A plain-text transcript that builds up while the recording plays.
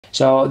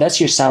So that's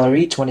your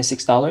salary,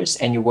 $26,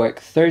 and you work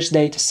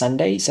Thursday to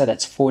Sunday, so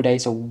that's 4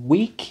 days a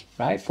week,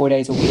 right? 4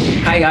 days a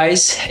week. Hi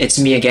guys, it's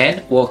me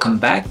again. Welcome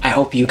back. I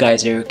hope you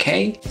guys are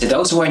okay. To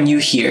those who are new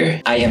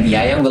here, I am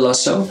Yayang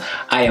Veloso.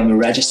 I am a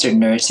registered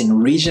nurse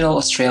in regional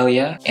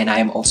Australia, and I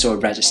am also a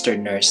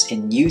registered nurse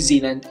in New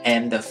Zealand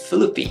and the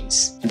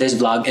Philippines. This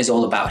vlog is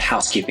all about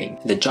housekeeping,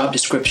 the job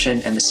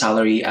description and the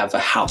salary of a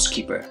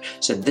housekeeper.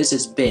 So this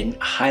has been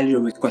a highly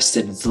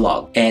requested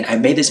vlog, and I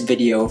made this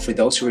video for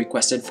those who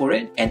requested for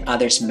it, and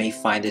others may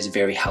find this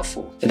very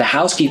helpful. The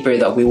housekeeper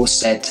that we will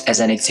set as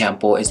an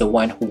example is the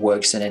one who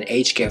works in an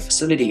aged care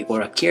facility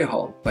or a care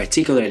home,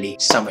 particularly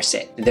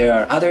Summerset. There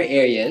are other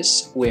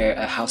areas where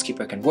a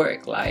housekeeper can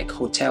work, like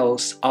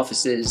hotels,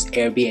 offices,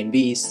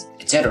 Airbnbs,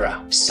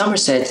 etc.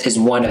 Summerset is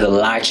one of the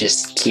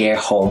largest care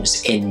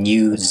homes in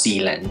New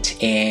Zealand,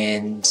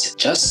 and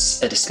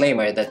just a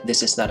disclaimer that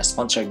this is not a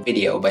sponsored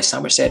video by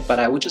Summerset, but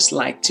I would just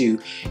like to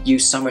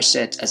use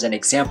Summerset as an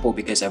example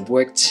because I've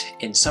worked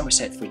in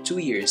Summerset for 2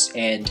 years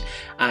and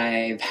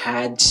I've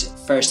had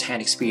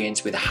first-hand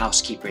experience with the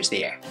housekeepers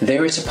there.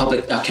 There is a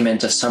public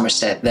document of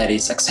Summerset that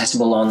is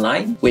accessible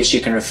online, which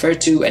you can refer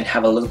to and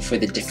have a look for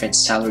the different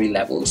salary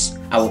levels.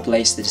 I will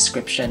place the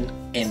description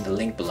in the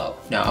link below.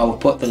 Now I will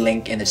put the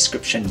link in the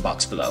description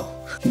box below.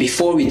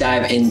 Before we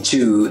dive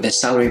into the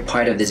salary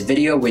part of this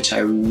video, which I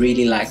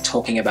really like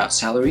talking about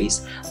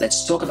salaries,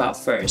 let's talk about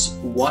first,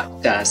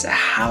 what does a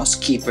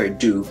housekeeper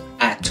do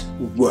at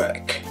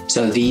work?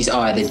 So these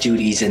are the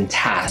duties and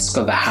tasks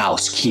of a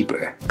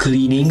housekeeper: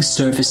 cleaning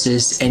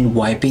surfaces and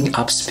wiping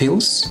up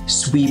spills,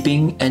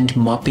 sweeping and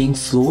mopping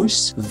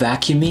floors,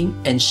 vacuuming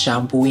and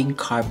shampooing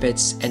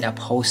carpets and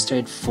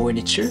upholstered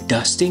furniture,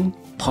 dusting,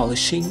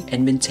 polishing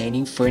and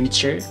maintaining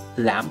furniture,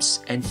 lamps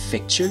and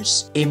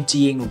fixtures,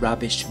 emptying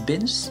rubbish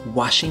bins,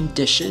 washing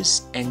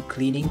dishes and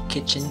cleaning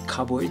kitchen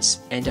cupboards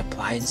and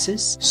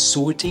appliances,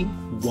 sorting,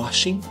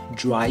 washing,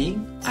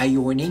 drying,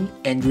 ironing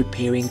and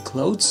repairing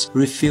clothes,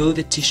 refill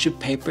the tissue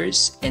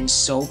papers and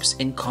soaps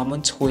in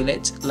common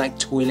toilet like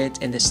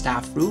toilet in the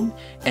staff room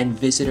and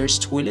visitors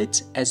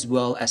toilet, as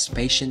well as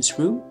patient's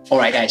room.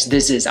 Alright guys,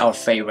 this is our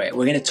favorite.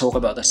 We're gonna talk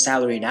about the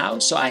salary now.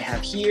 So I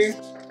have here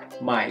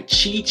my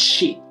cheat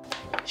sheet.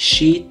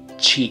 Cheat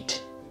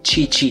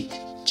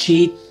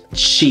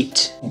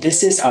sheet.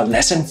 This is our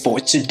lesson for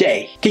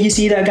today. Can you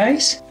see that,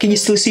 guys? Can you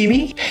still see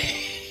me?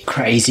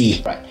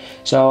 Crazy. Right.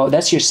 So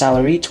that's your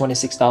salary,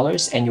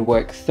 $26, and you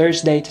work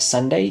Thursday to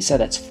Sunday, so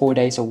that's 4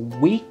 days a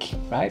week,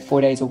 right?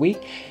 4 days a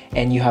week,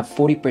 and you have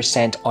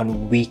 40%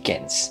 on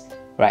weekends.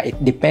 Right,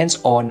 it depends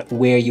on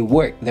where you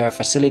work. There are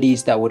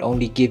facilities that would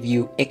only give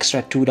you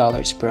extra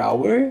 $2 per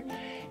hour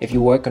if you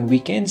work on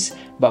weekends,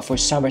 but for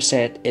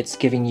Summerset,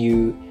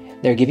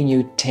 they're giving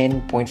you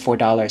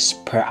 $10.4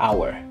 per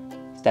hour.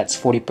 That's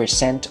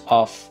 40%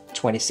 of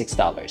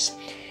 $26.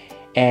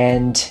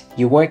 And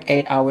you work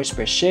 8 hours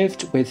per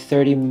shift with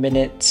 30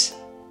 minutes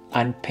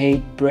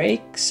unpaid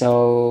break.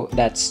 So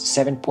that's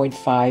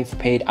 7.5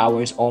 paid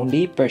hours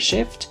only per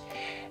shift.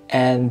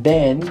 And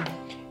then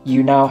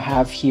you now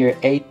have here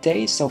 8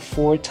 days. So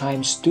 4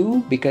 times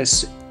 2,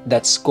 because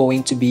that's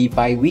going to be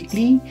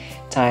bi-weekly,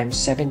 times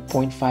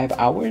 7.5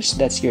 hours.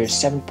 That's your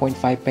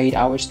 7.5 paid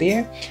hours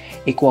there,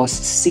 equals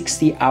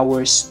 60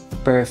 hours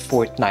per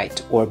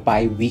fortnight or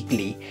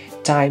bi-weekly,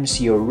 times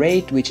your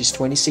rate, which is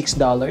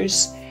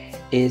 $26,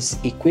 is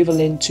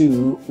equivalent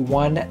to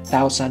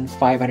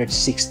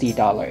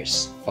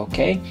 $1,560.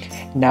 Okay,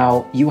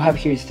 now you have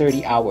here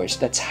 30 hours.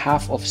 That's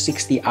half of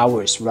 60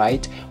 hours,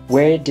 right?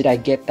 Where did I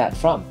get that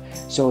from?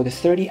 So the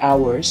 30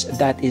 hours,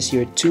 that is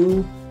your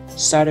 2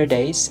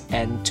 Saturdays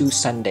and 2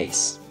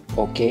 Sundays.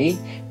 Okay,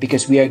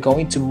 because we are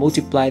going to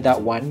multiply that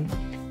one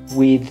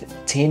with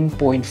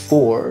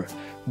 10.4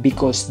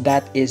 because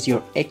that is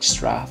your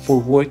extra for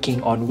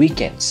working on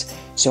weekends.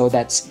 So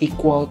that's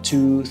equal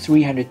to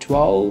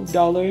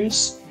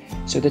 $312.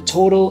 So the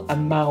total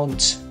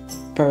amount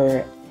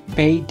per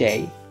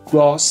payday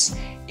gross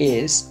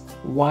is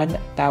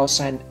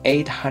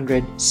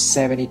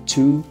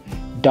 $1,872.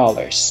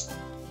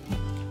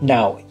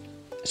 Now,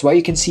 so what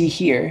you can see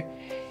here,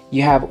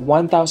 you have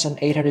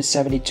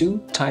 1,872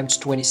 times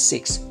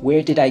 26.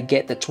 Where did I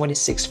get the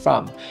 26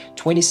 from?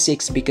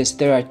 26 because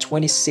there are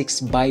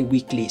 26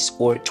 bi-weeklies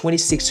or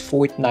 26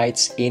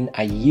 fortnights in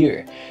a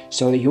year.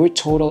 So your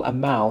total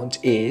amount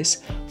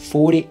is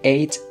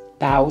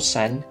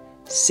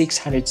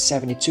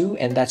 48,672,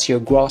 and that's your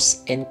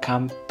gross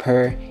income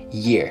per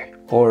year.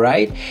 All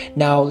right,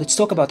 now let's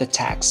talk about the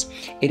tax.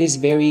 It is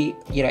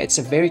it's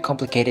a very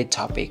complicated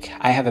topic.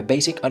 I have a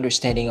basic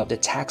understanding of the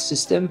tax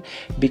system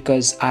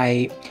because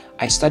I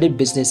studied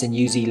business in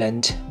New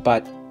Zealand,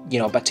 but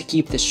to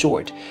keep this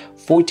short,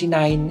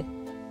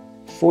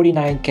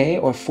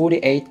 49K or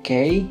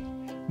 48K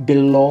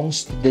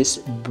belongs to this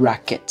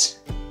bracket.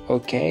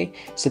 Okay,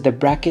 so the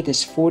bracket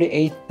is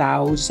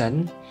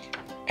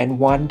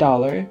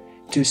 $48,001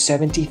 to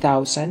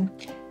 $70,000.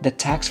 The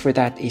tax for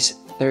that is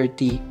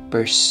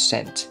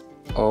 30%.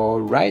 All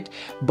right,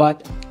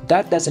 but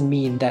that doesn't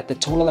mean that the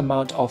total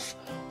amount of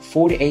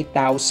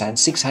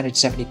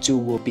 48,672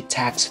 will be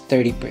taxed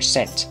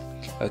 30%.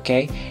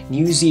 Okay,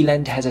 New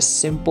Zealand has a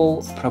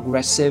simple,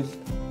 progressive,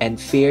 and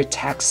fair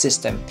tax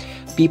system.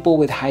 People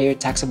with higher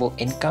taxable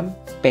income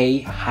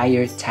pay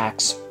higher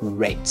tax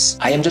rates.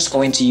 I am just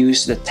going to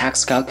use the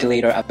tax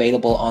calculator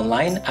available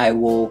online. I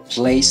will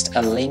place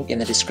a link in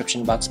the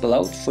description box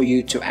below for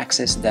you to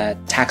access the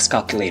tax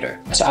calculator.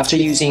 So after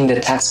using the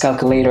tax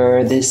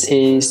calculator, this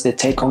is the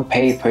take-home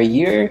pay per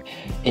year.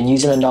 In New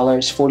Zealand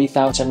dollars,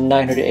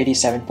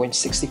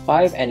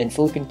 40,987.65, and in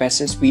Philippine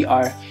pesos, we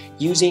are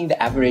using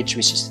the average,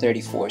 which is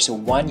 34. So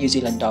 1 New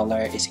Zealand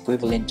dollar is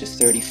equivalent to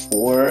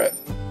 34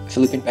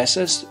 Philippine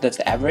pesos. That's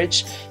the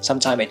average.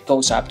 Sometimes it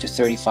goes up to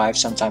 35,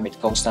 sometimes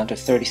it goes down to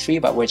 33,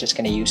 but we're just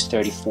going to use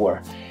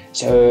 34.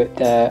 So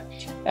the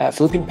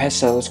Philippine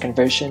pesos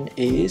conversion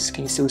is,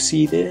 can you still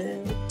see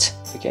that?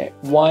 Okay,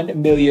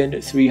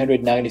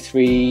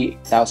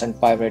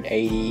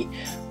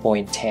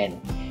 1,393,580.10.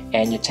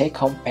 And your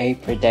take-home pay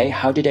per day,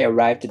 how did I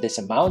arrive to this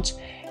amount?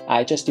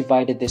 I just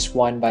divided this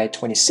one by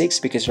 26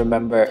 because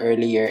remember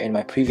earlier in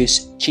my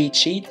previous cheat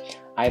sheet,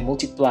 I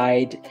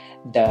multiplied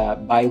the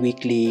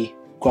bi-weekly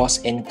gross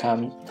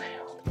income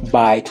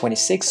by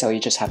 26, so you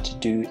just have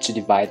to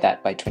divide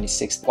that by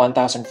 26.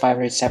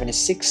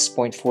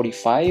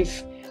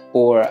 1,576.45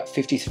 or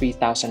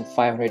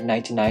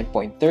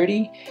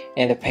 53,599.30,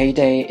 and the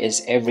payday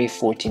is every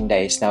 14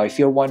 days. Now if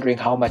you're wondering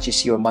how much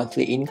is your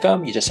monthly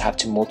income, you just have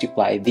to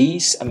multiply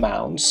these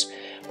amounts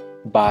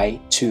by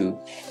 2.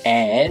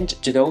 And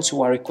to those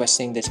who are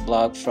requesting this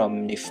blog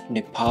from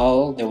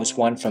Nepal, there was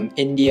one from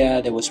India,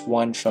 there was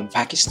one from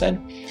Pakistan,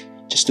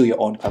 just do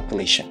your own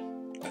calculation.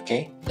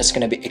 Okay, that's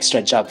gonna be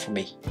extra job for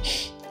me.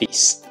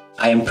 Peace.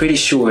 I am pretty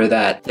sure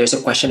that there's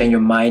a question in your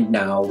mind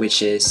now,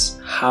 which is,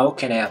 how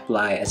can I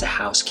apply as a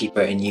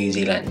housekeeper in New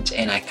Zealand?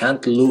 And I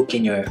can't look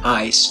in your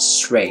eyes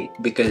straight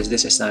because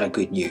this is not a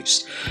good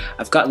news.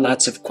 I've got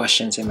lots of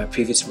questions in my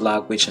previous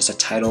vlog, which has a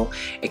title,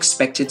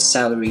 Expected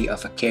Salary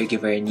of a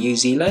Caregiver in New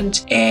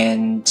Zealand.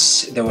 And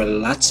there were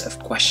lots of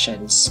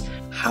questions.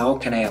 How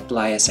can I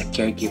apply as a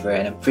caregiver?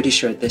 And I'm pretty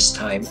sure this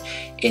time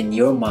in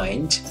your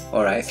mind,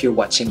 alright, if you're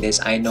watching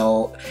this, I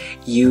know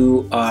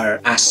you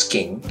are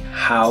asking,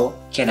 how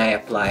can I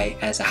apply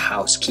as a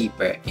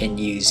housekeeper in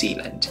New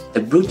Zealand? The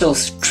brutal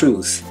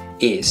truth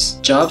is,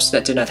 jobs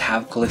that do not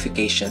have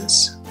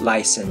qualifications,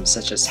 license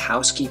such as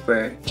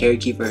housekeeper,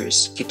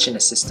 caregivers, kitchen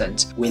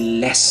assistants will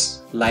less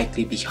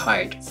likely be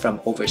hired from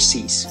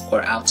overseas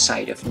or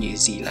outside of New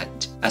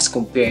Zealand as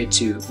compared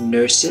to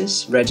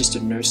nurses,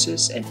 registered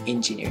nurses, and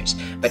engineers.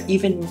 But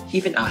even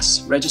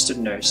us, registered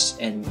nurse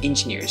and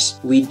engineers,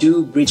 we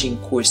do bridging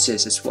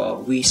courses as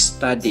well. We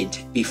studied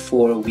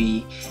before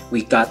we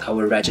got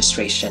our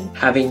registration.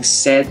 Having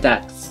said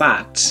that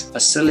fact,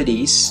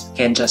 facilities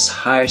can just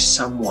hire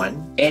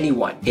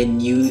anyone in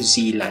New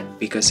Zealand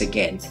because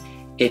again,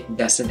 it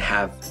doesn't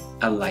have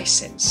a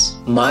license.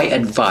 My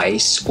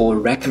advice or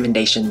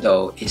recommendation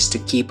though is to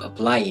keep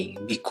applying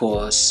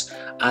because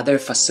other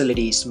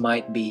facilities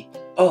might be,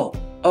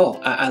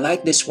 I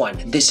like this one.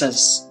 This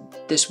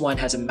one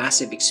has a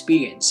massive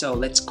experience, so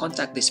let's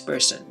contact this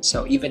person.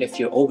 So even if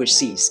you're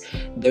overseas,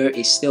 there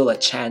is still a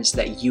chance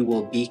that you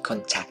will be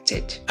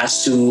contacted.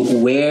 As to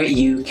where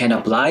you can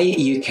apply,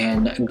 you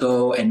can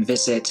go and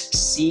visit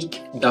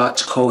seek.co.nz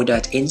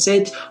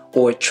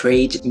or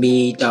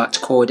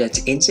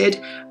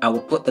trademe.co.nz. I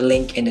will put the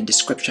link in the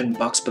description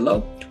box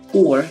below.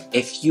 Or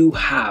if you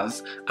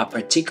have a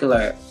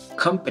particular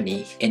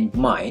company in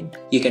mind,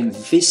 you can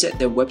visit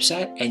their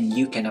website and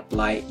you can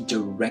apply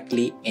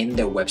directly in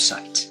their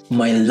website.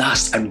 My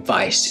last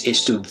advice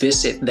is to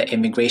visit the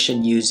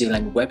Immigration New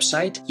Zealand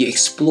website. You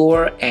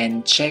explore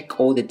and check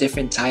all the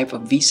different type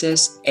of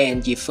visas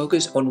and you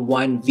focus on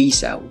one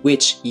visa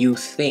which you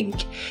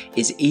think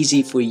is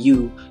easy for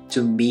you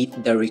to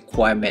meet the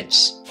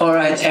requirements.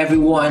 Alright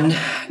everyone,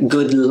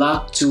 good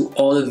luck to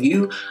all of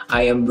you.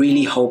 I am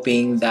really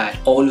hoping that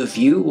all of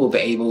you will be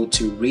able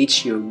to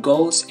reach your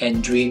goals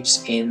and dreams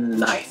in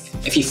life.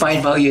 If you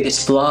find value in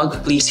this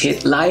vlog, please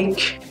hit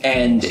like,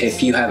 and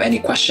if you have any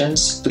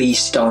questions,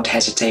 please don't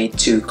hesitate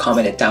to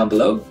comment it down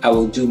below. I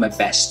will do my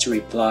best to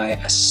reply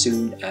as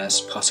soon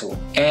as possible.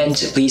 And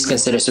please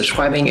consider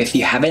subscribing if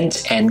you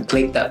haven't and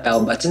click that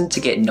bell button to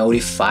get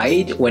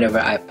notified whenever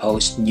I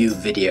post new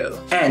video.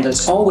 And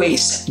as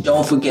always,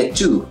 don't forget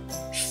to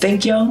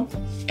think young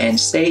and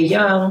stay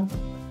young.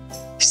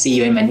 See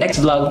you in my next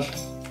vlog.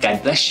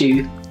 God bless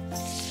you.